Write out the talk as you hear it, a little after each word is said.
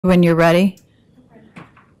When you're ready.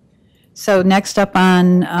 So next up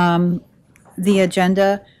on the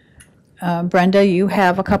agenda, Brenda, you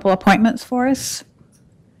have a couple appointments for us.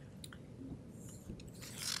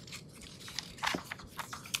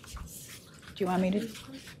 Do you want me to?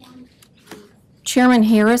 Chairman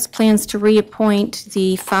Harris plans to reappoint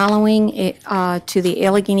the following to the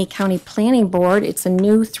Allegheny County Planning Board. It's a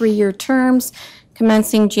new 3-year terms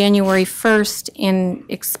commencing January 1st and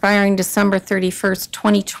expiring December 31st,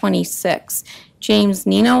 2026. James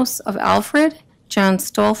Ninos of Alfred, John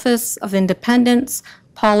Stolfus of Independence,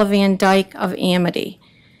 Paula Van Dyke of Amity.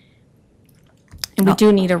 And we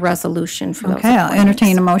do need a resolution for those Okay, I'll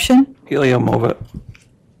entertain a motion. Healy will move it.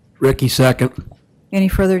 Ricky, second. Any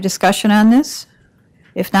further discussion on this?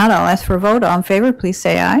 If not, I'll ask for a vote. All in favor, please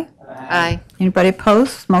say aye. Aye. Anybody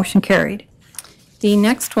opposed? Motion carried. The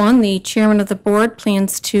next one, the chairman of the board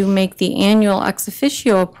plans to make the annual ex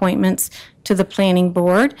officio appointments to the planning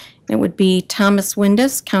board. It would be Thomas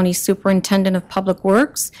Windus, County Superintendent of Public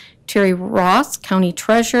Works, Terry Ross, County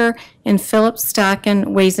Treasurer, and Philip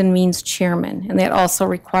Stockin, Ways and Means Chairman. And that also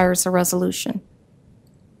requires a resolution.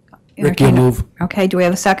 Ricky will move. Okay, do we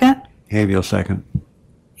have a second? Healy will second.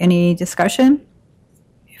 Any discussion?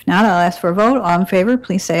 If not, I'll ask for a vote. All in favor,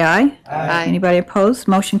 please say aye. Aye. Anybody opposed?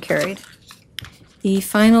 Motion carried. The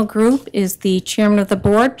final group is the chairman of the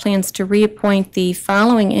board plans to reappoint the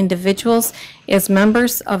following individuals as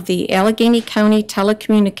members of the Allegheny County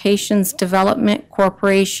Telecommunications Development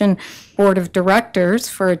Corporation Board of Directors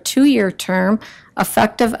for a 2-year term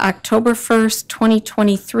effective October 1st,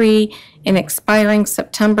 2023 and expiring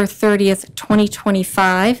September 30th,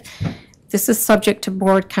 2025. This is subject to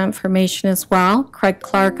board confirmation as well. Craig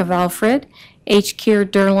Clark of Alfred, H. Keir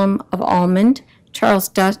Durham of Almond,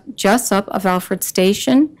 Charles Jessup of Alfred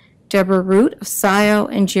Station, Deborah Root of Scio,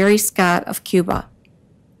 and Jerry Scott of Cuba.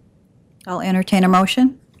 I'll entertain a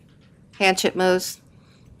motion. Hanchett moves.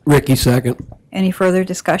 Ricky, second. Any further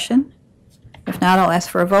discussion? If not, I'll ask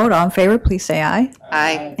for a vote. All in favor, please say aye.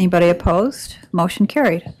 Aye. Anybody opposed? Motion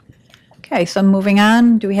carried. Okay, so moving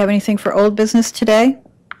on. Do we have anything for old business today?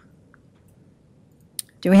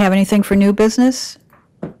 Do we have anything for new business?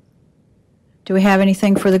 Do we have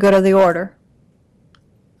anything for the good of the order?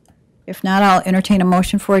 If not, I'll entertain a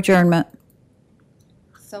motion for adjournment.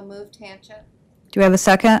 So moved, Hanchett. Do we have a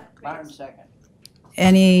second? Martin, second.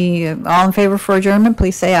 All in favor for adjournment,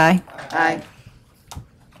 please say aye. Aye.